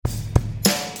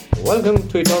Welcome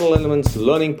to Eternal Elements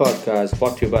Learning Podcast,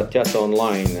 brought to you by Atyasa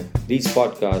Online. These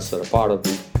podcasts are a part of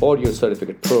the audio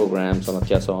certificate programs on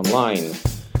Atyasa Online.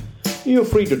 You're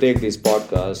free to take these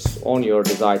podcasts on your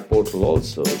desired portal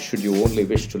also, should you only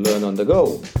wish to learn on the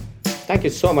go. Thank you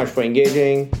so much for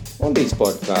engaging on these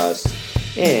podcasts,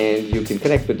 and you can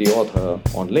connect with the author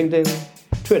on LinkedIn,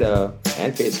 Twitter,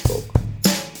 and Facebook.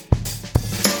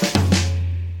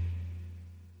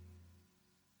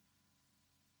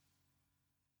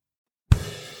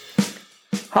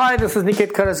 Hi, this is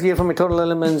Niket Karasgir from Eternal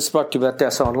Elements, brought to you by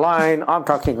Atyasa Online. I'm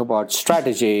talking about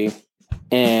strategy,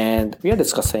 and we are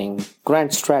discussing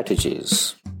grand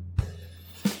strategies.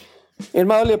 In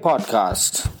my earlier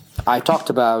podcast, I talked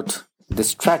about the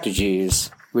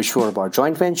strategies which were about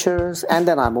joint ventures, and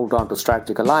then I moved on to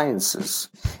strategic alliances.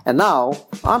 And now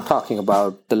I'm talking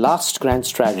about the last grand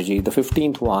strategy, the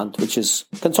 15th one, which is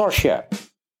consortia.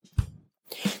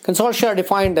 Consortia are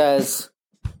defined as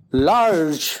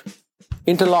large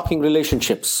interlocking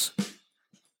relationships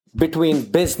between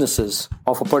businesses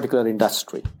of a particular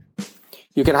industry.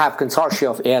 You can have consortia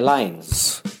of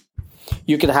airlines.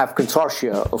 You can have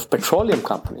consortia of petroleum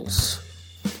companies.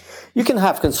 You can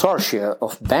have consortia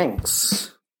of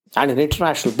banks. And in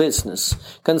international business,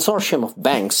 consortium of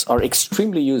banks are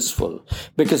extremely useful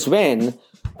because when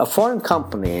a foreign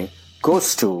company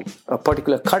goes to a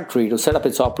particular country to set up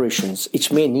its operations,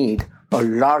 it may need a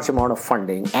large amount of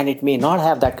funding and it may not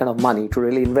have that kind of money to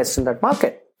really invest in that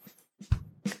market.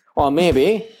 Or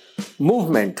maybe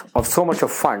movement of so much of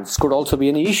funds could also be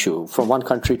an issue from one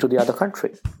country to the other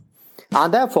country.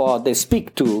 And therefore, they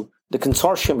speak to the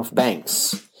consortium of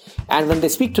banks. And when they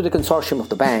speak to the consortium of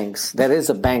the banks, there is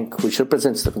a bank which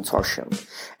represents the consortium.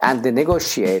 And they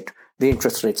negotiate the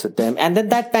interest rates with them. And then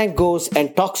that bank goes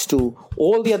and talks to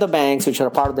all the other banks which are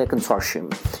a part of their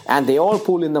consortium. And they all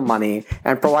pool in the money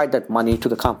and provide that money to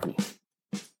the company.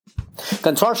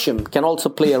 Consortium can also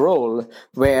play a role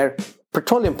where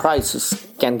petroleum prices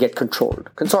can get controlled.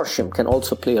 Consortium can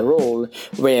also play a role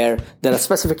where there are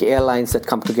specific airlines that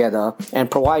come together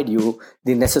and provide you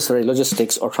the necessary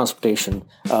logistics or transportation,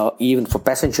 even for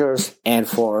passengers and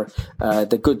for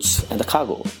the goods and the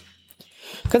cargo.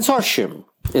 Consortium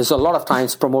is a lot of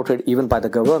times promoted even by the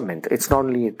government. It's not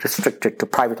only restricted to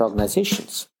private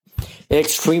organizations.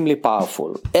 Extremely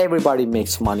powerful. Everybody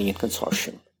makes money in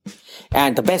consortium.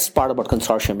 And the best part about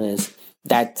consortium is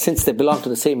that since they belong to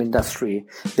the same industry,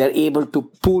 they're able to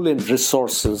pool in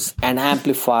resources and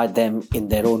amplify them in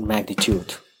their own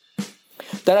magnitude.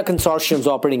 There are consortiums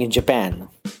operating in Japan.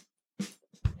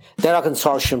 There are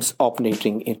consortiums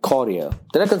operating in Korea.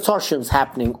 There are consortiums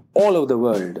happening all over the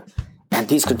world. And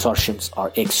these consortiums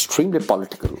are extremely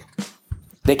political.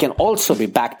 They can also be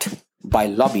backed by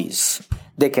lobbies.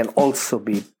 They can also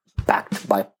be backed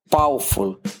by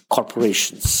powerful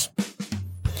corporations.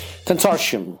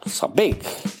 Consortiums are big.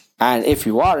 And if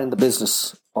you are in the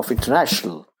business of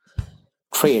international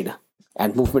trade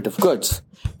and movement of goods,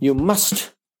 you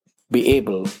must be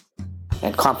able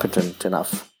and competent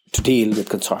enough to deal with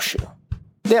consortia.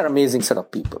 They are an amazing set of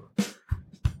people.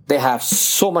 They have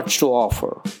so much to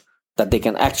offer that they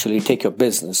can actually take your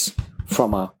business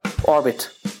from an orbit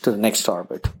to the next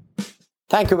orbit.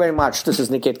 Thank you very much. This is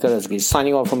Niket Karasgir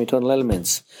signing off from Eternal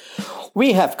Elements.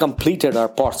 We have completed our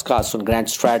podcast on grand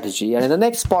strategy, and in the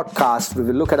next podcast, we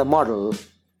will look at a model,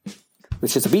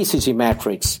 which is a BCG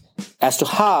matrix, as to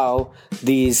how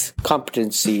these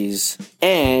competencies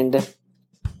and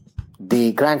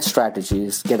the grand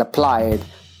strategies get applied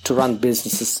to run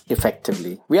businesses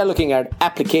effectively. We are looking at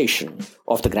application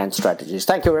of the grand strategies.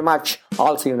 Thank you very much.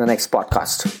 I'll see you in the next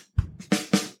podcast.